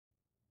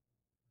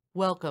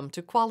Welcome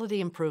to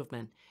Quality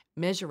Improvement,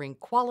 measuring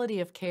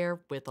quality of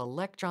care with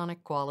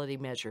electronic quality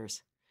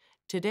measures.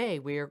 Today,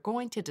 we are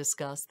going to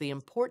discuss the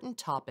important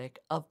topic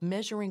of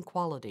measuring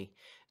quality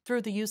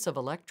through the use of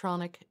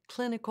electronic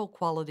clinical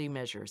quality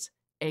measures,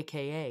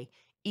 aka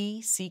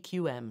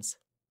ECQMs.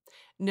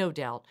 No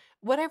doubt,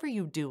 whatever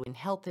you do in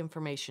health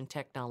information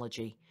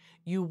technology,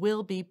 you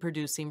will be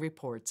producing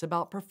reports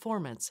about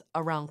performance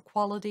around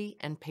quality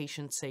and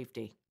patient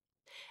safety.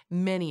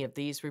 Many of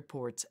these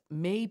reports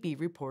may be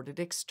reported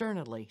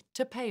externally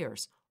to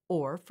payers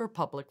or for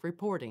public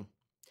reporting.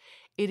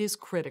 It is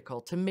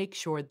critical to make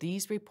sure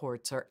these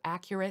reports are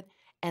accurate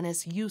and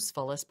as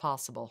useful as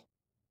possible.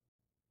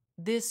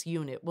 This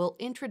unit will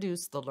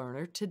introduce the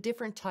learner to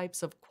different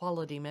types of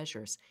quality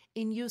measures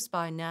in use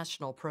by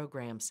national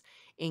programs,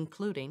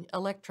 including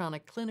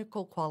electronic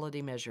clinical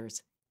quality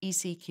measures,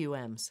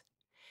 ECQMs.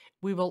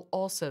 We will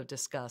also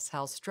discuss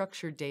how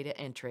structured data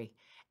entry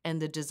and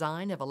the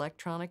design of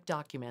electronic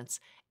documents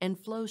and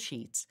flow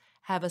sheets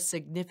have a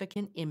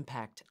significant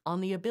impact on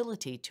the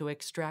ability to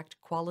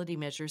extract quality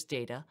measures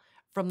data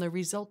from the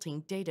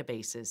resulting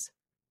databases.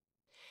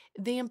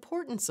 The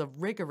importance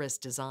of rigorous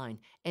design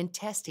and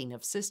testing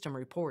of system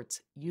reports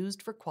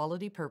used for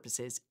quality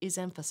purposes is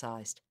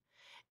emphasized.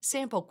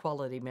 Sample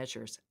quality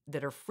measures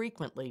that are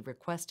frequently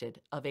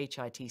requested of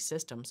HIT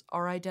systems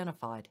are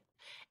identified,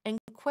 and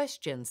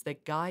questions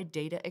that guide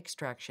data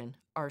extraction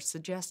are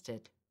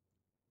suggested.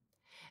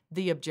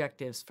 The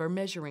objectives for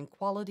measuring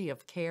quality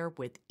of care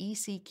with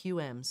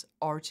ECQMs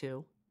are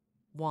to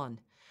 1.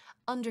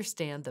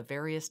 Understand the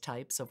various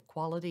types of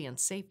quality and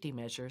safety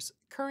measures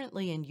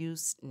currently in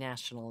use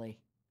nationally.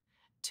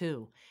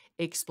 2.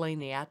 Explain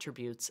the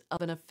attributes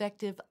of an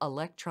effective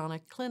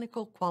electronic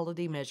clinical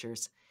quality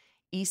measures,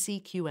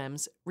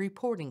 ECQM's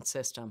reporting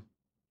system.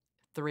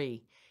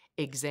 3.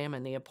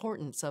 Examine the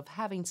importance of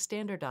having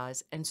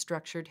standardized and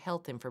structured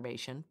health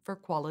information for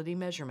quality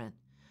measurement,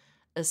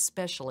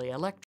 especially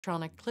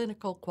electronic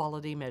clinical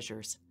quality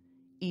measures,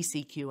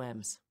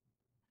 ECQMs.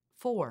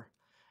 4.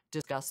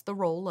 Discuss the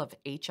role of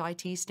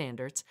HIT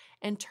standards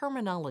and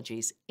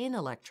terminologies in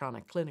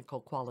electronic clinical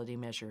quality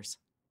measures.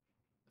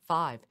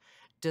 5.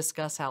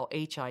 Discuss how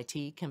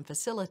HIT can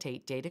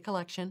facilitate data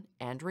collection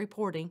and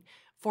reporting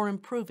for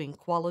improving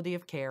quality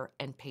of care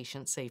and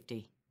patient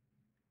safety.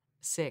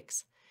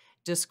 6.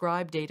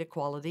 Describe data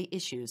quality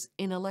issues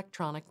in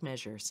electronic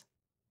measures.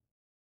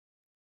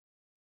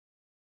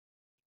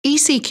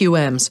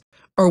 ECQMs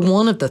are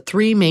one of the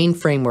three main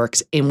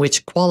frameworks in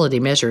which quality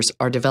measures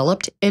are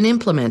developed and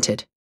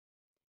implemented.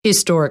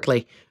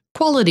 Historically,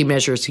 quality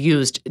measures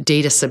used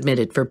data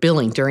submitted for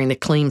billing during the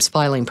claims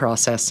filing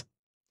process.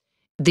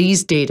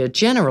 These data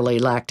generally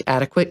lacked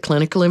adequate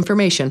clinical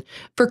information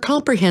for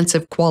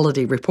comprehensive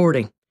quality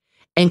reporting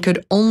and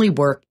could only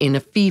work in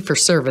a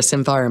fee-for-service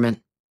environment.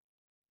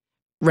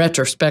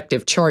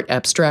 Retrospective chart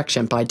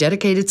abstraction by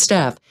dedicated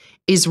staff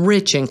is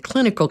rich in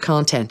clinical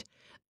content,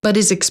 but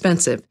is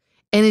expensive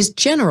and is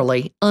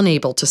generally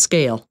unable to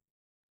scale.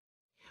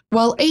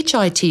 While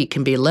HIT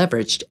can be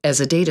leveraged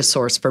as a data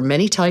source for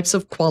many types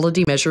of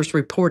quality measures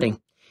reporting,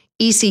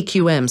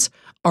 ECQMs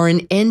are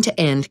an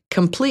end-to-end,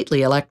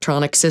 completely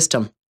electronic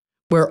system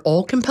where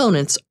all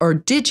components are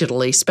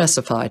digitally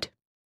specified.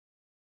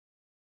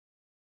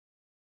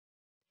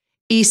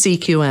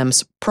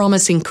 ECQMs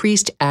promise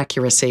increased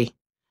accuracy,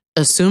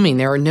 assuming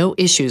there are no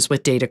issues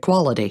with data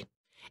quality,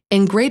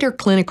 and greater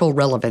clinical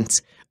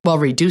relevance while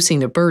reducing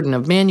the burden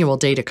of manual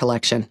data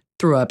collection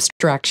through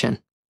abstraction.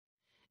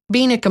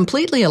 Being a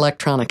completely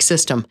electronic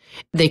system,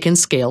 they can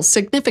scale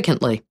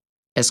significantly,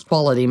 as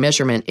quality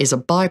measurement is a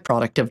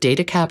byproduct of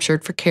data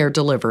captured for care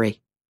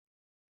delivery.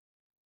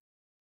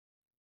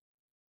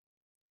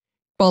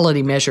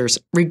 Quality measures,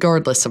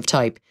 regardless of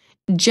type,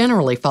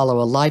 generally follow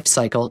a life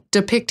cycle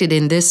depicted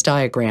in this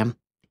diagram.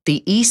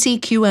 The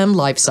ECQM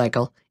life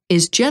cycle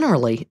is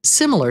generally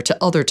similar to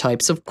other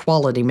types of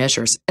quality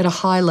measures at a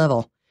high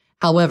level,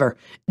 however,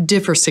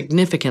 differ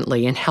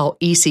significantly in how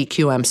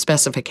ECQM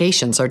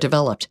specifications are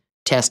developed,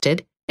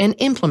 tested, and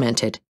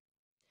implemented.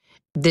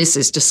 This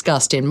is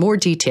discussed in more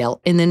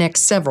detail in the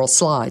next several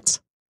slides.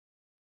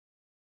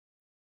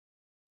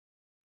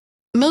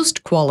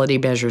 Most quality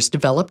measures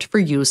developed for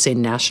use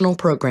in national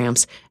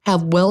programs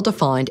have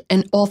well-defined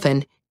and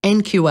often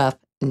NQF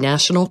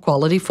National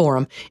Quality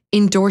Forum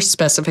endorsed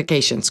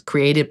specifications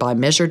created by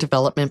measure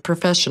development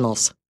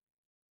professionals.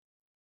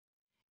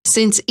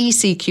 Since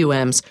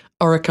ECQMs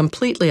are a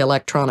completely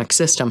electronic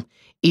system,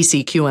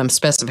 ECQM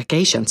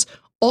specifications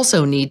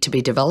also need to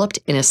be developed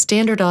in a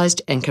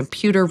standardized and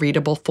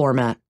computer-readable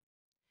format.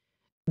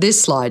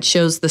 This slide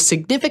shows the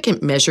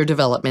significant measure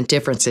development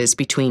differences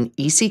between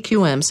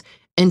ECQMs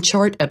and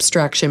chart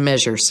abstraction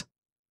measures.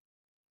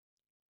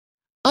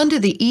 Under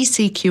the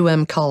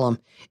ECQM column,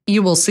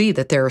 you will see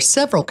that there are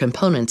several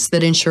components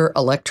that ensure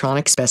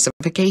electronic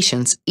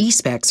specifications,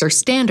 ESPECs, are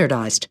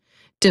standardized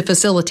to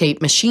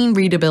facilitate machine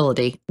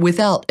readability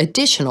without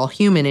additional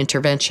human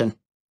intervention.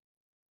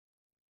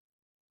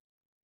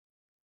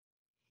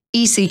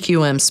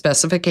 ECQM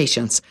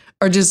specifications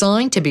are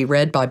designed to be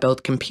read by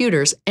both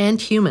computers and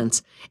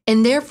humans,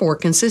 and therefore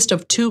consist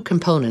of two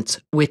components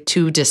with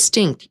two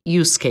distinct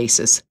use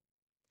cases.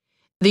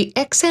 The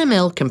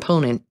XML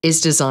component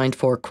is designed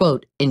for,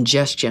 quote,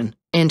 ingestion,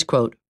 end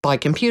quote, by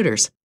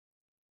computers.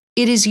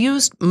 It is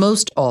used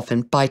most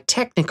often by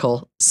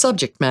technical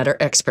subject matter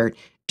expert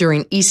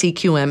during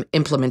ECQM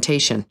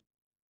implementation.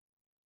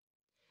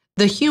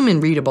 The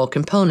human-readable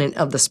component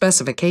of the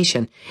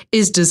specification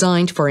is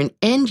designed for an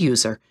end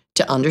user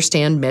to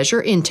understand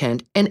measure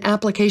intent and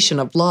application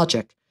of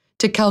logic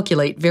to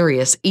calculate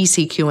various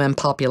ECQM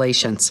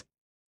populations.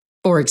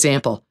 For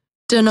example,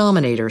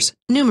 denominators,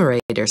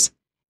 numerators,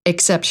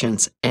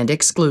 exceptions, and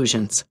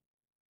exclusions.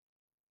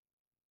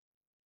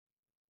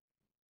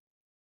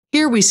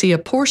 Here we see a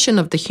portion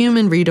of the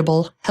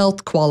human-readable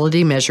health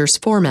quality measures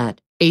format,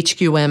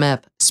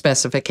 HQMF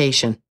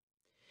specification.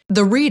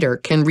 The reader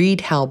can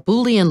read how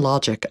Boolean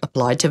logic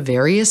applied to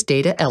various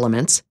data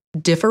elements,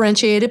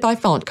 differentiated by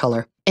font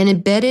color, and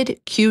embedded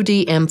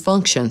QDM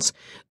functions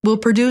will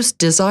produce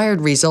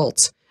desired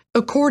results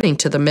according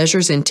to the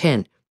measure's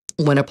intent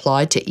when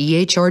applied to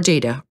EHR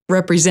data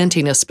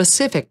representing a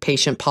specific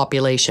patient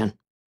population.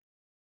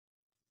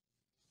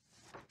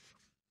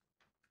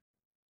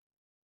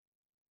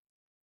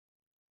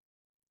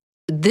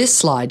 This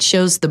slide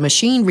shows the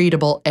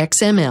machine-readable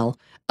XML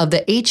of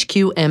the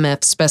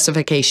HQMF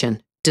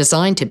specification,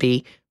 designed to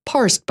be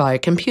parsed by a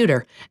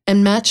computer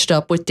and matched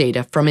up with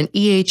data from an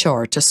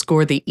EHR to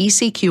score the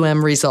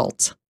ECQM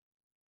results.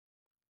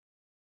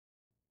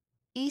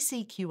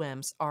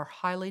 ECQMs are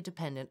highly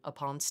dependent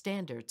upon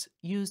standards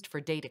used for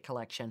data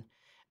collection,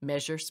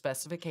 measure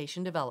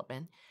specification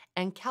development,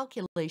 and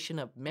calculation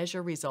of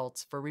measure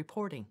results for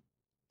reporting.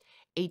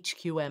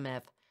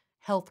 HQMF,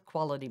 Health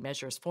Quality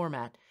Measures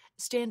Format,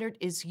 standard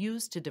is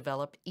used to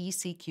develop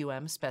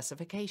ECQM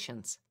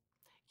specifications.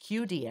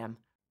 QDM,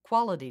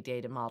 Quality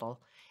Data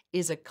Model,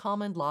 is a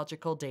common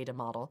logical data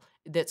model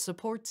that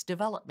supports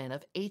development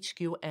of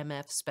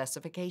HQMF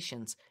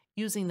specifications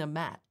using the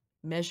MAT,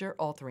 Measure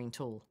Authoring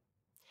Tool.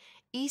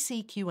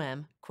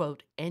 ECQM,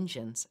 quote,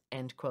 engines,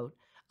 end quote,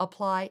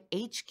 apply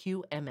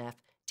HQMF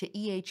to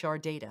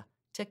EHR data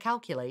to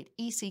calculate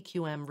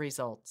ECQM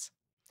results.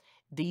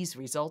 These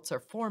results are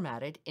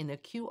formatted in the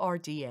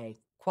QRDA,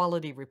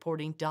 Quality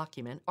Reporting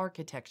Document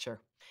Architecture,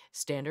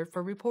 standard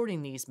for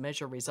reporting these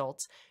measure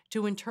results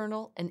to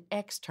internal and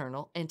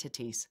external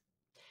entities.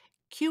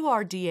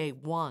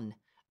 QRDA-1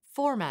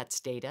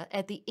 formats data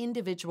at the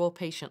individual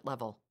patient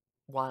level,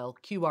 while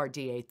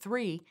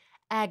QRDA-3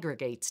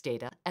 aggregates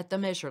data at the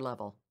measure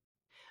level.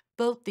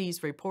 Both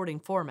these reporting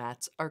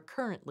formats are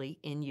currently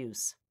in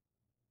use.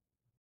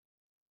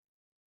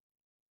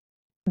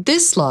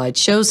 This slide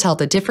shows how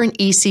the different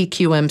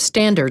ECQM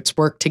standards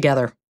work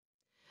together.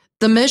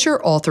 The Measure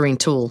Authoring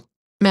Tool,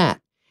 MAT,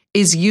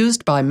 is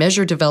used by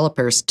measure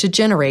developers to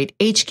generate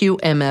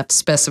HQMF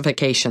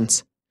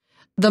specifications.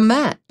 The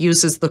MAT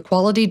uses the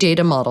quality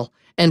data model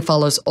and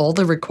follows all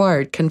the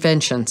required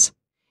conventions.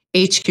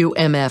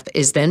 HQMF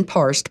is then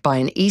parsed by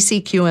an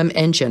ECQM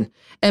engine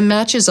and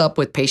matches up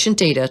with patient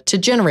data to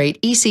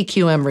generate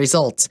ECQM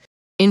results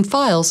in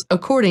files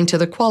according to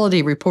the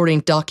Quality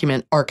Reporting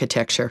Document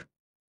Architecture.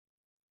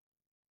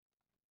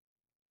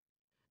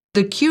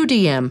 The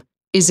QDM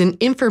is an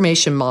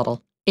information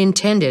model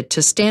intended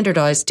to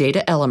standardize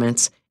data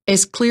elements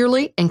as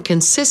clearly and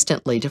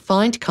consistently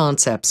defined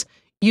concepts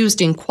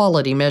used in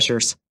quality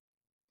measures.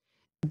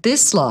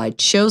 This slide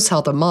shows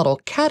how the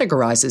model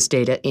categorizes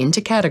data into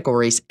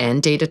categories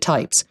and data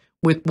types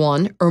with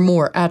one or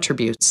more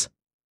attributes.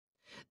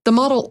 The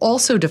model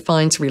also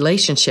defines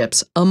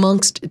relationships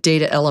amongst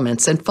data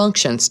elements and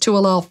functions to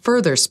allow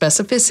further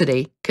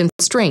specificity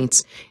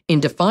constraints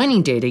in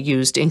defining data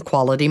used in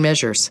quality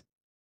measures.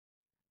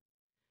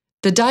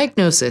 The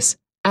diagnosis,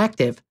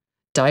 active,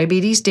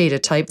 diabetes data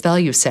type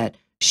value set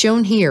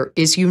shown here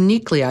is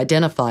uniquely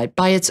identified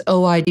by its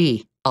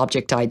OID,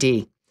 object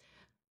ID.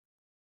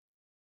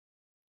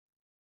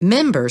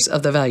 Members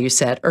of the value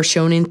set are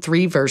shown in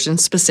 3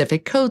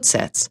 version-specific code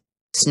sets: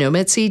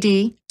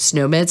 SNOMED-CD,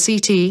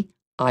 SNOMED-CT,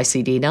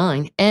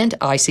 ICD-9, and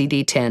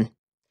ICD-10.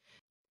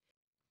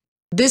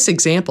 This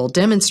example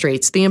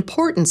demonstrates the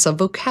importance of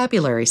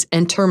vocabularies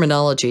and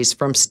terminologies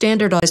from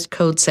standardized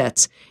code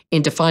sets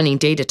in defining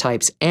data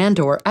types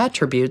and/or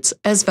attributes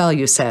as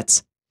value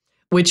sets,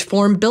 which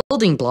form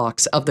building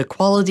blocks of the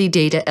quality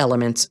data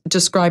elements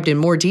described in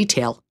more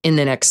detail in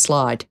the next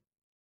slide.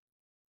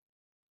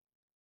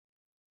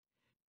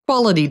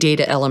 Quality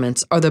data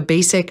elements are the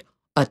basic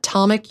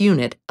atomic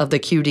unit of the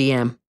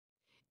QDM.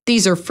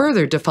 These are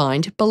further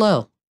defined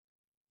below.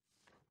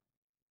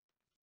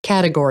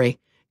 Category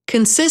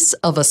consists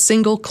of a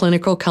single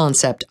clinical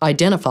concept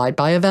identified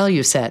by a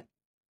value set.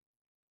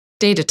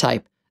 Data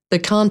type, the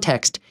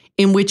context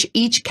in which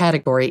each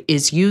category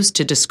is used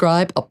to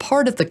describe a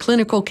part of the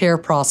clinical care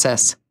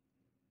process.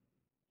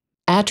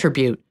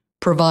 Attribute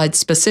provides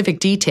specific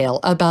detail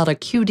about a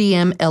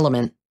QDM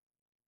element.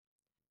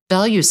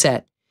 Value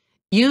set,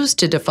 used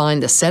to define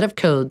the set of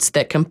codes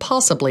that can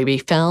possibly be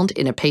found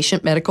in a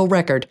patient medical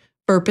record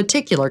for a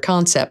particular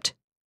concept.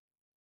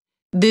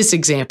 This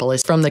example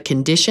is from the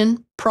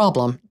Condition,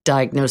 Problem,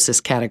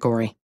 Diagnosis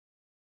category.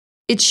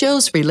 It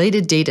shows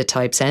related data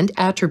types and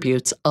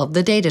attributes of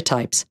the data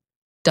types.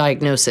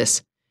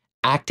 Diagnosis.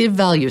 Active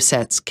value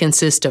sets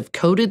consist of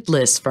coded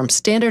lists from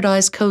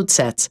standardized code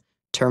sets,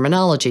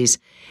 terminologies,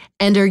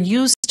 and are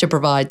used to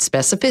provide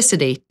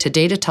specificity to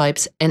data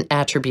types and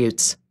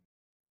attributes.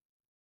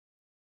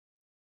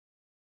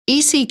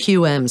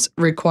 ECQMs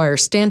require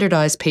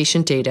standardized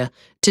patient data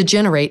to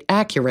generate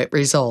accurate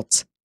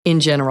results. In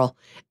general,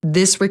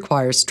 this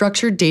requires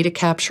structured data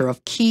capture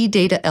of key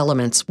data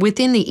elements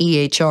within the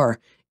EHR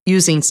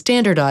using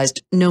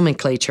standardized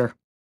nomenclature.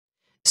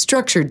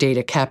 Structured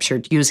data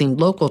captured using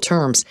local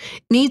terms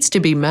needs to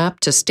be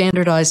mapped to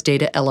standardized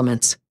data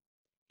elements.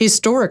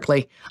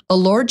 Historically, a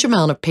large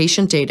amount of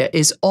patient data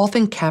is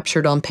often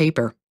captured on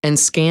paper and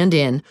scanned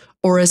in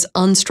or as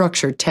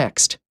unstructured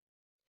text.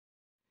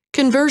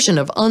 Conversion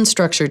of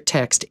unstructured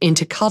text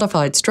into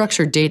codified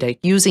structured data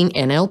using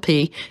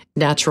NLP,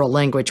 natural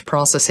language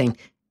processing,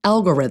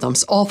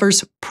 algorithms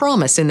offers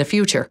promise in the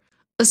future,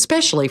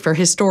 especially for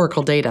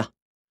historical data.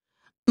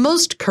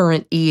 Most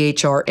current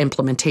EHR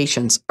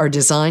implementations are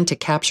designed to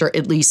capture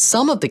at least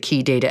some of the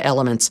key data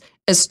elements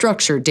as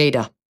structured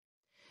data.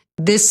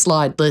 This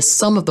slide lists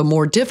some of the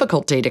more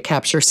difficult data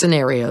capture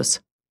scenarios.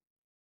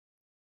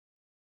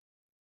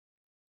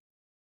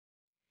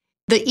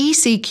 The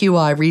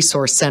ECQI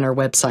Resource Center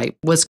website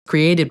was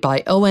created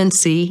by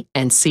ONC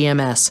and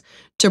CMS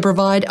to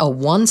provide a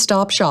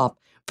one-stop shop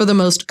for the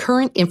most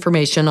current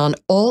information on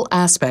all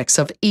aspects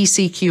of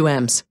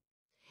ECQMs.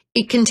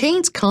 It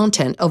contains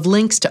content of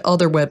links to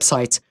other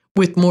websites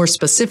with more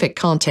specific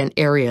content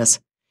areas.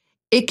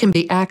 It can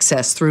be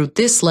accessed through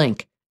this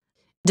link,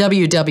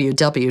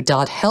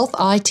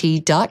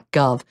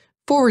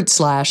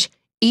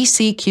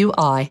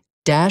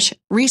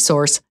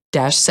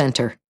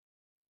 www.healthit.gov/ECQI-resource-center.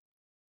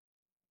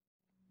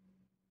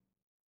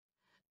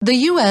 The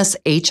U.S.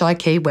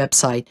 HITC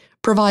website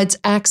provides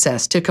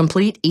access to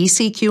complete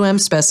ECQM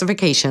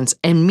specifications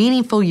and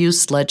meaningful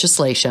use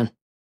legislation.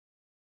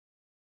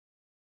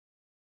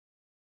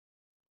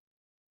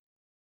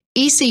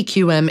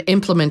 ECQM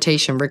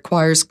implementation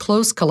requires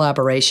close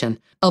collaboration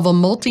of a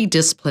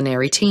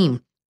multidisciplinary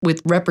team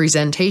with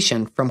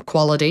representation from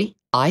quality,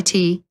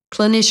 IT,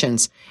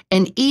 clinicians,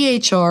 and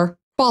EHR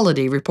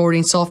quality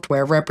reporting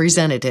software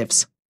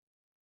representatives.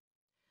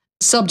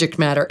 Subject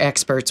matter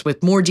experts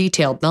with more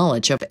detailed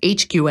knowledge of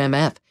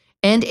HQMF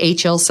and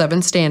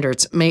HL7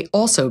 standards may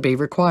also be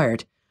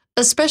required,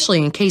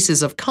 especially in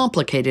cases of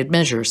complicated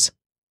measures.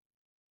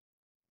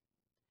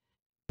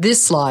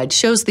 This slide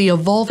shows the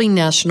evolving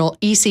national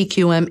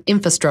ECQM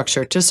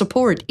infrastructure to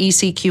support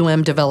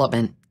ECQM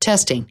development,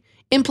 testing,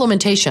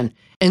 implementation,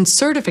 and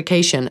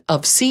certification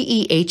of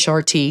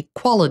CEHRT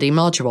quality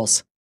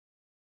modules.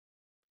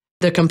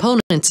 The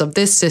components of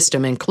this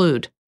system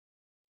include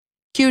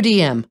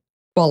QDM,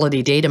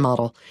 Quality Data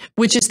Model,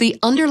 which is the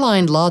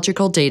underlying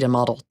logical data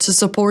model to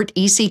support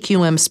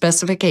ECQM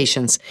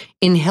specifications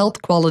in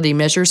Health Quality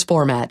Measures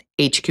Format,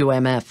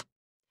 HQMF.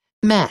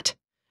 MAT,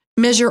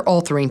 Measure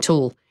Authoring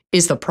Tool,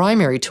 is the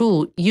primary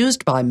tool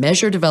used by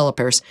measure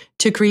developers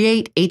to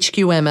create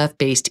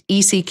HQMF-based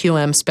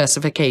ECQM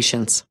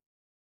specifications.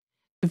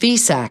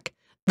 VSAC,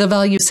 the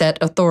Value Set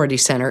Authority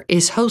Center,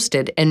 is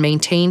hosted and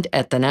maintained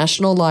at the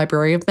National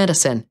Library of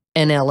Medicine,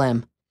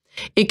 NLM.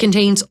 It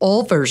contains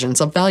all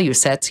versions of value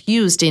sets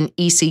used in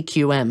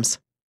ECQMs.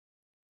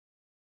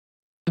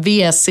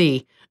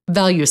 VSC,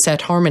 Value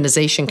Set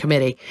Harmonization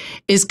Committee,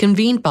 is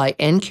convened by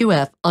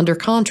NQF under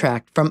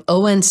contract from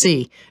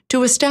ONC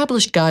to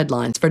establish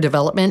guidelines for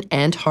development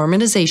and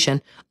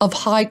harmonization of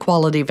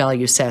high-quality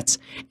value sets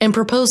and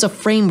propose a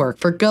framework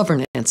for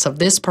governance of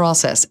this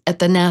process at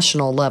the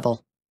national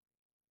level.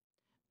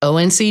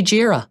 ONC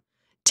JIRA,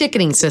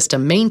 ticketing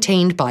system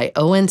maintained by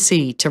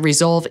ONC to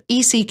resolve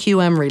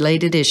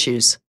ECQM-related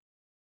issues.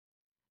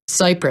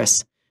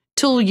 Cypress,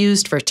 tool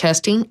used for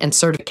testing and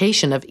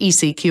certification of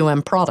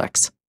ECQM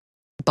products.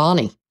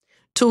 Bonnie,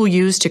 tool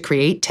used to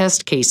create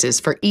test cases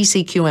for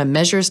ECQM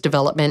measures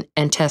development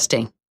and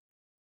testing.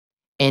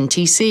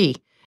 NTC,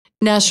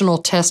 National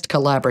Test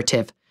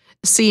Collaborative.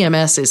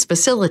 CMS is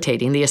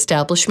facilitating the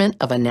establishment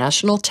of a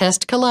National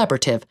Test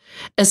Collaborative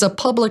as a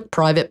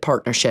public-private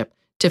partnership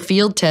to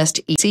field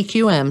test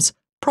ECQMs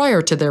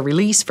prior to their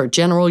release for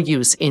general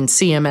use in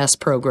CMS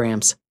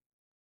programs.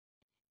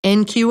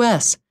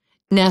 NQS,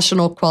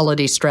 National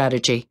Quality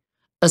Strategy,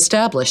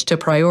 established to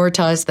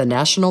prioritize the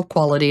national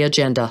quality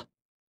agenda.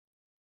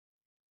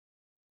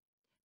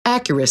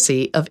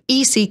 Accuracy of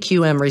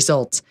ECQM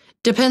results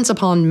depends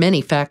upon many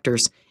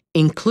factors,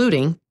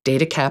 including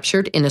data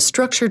captured in a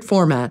structured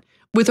format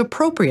with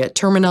appropriate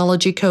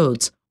terminology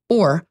codes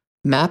or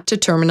mapped to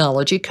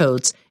terminology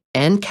codes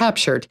and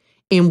captured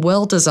in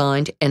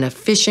well-designed and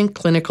efficient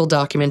clinical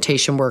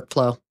documentation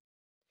workflow.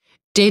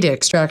 Data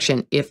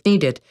extraction, if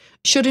needed,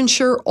 should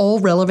ensure all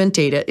relevant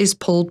data is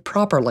pulled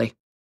properly.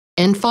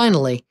 And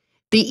finally,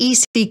 the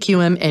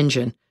ECQM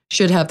engine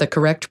should have the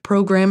correct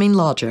programming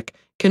logic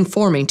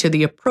conforming to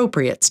the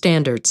appropriate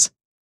standards.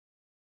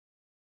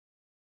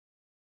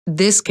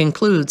 This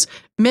concludes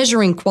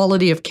measuring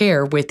quality of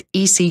care with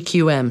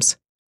ECQMs.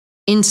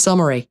 In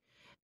summary,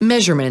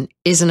 measurement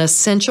is an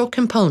essential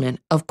component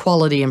of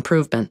quality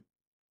improvement.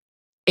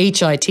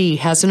 HIT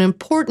has an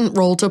important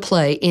role to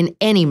play in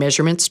any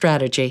measurement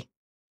strategy.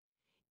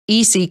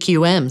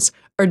 ECQMs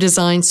are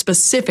designed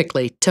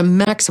specifically to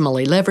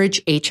maximally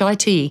leverage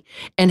HIT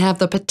and have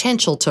the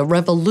potential to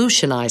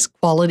revolutionize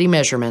quality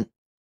measurement.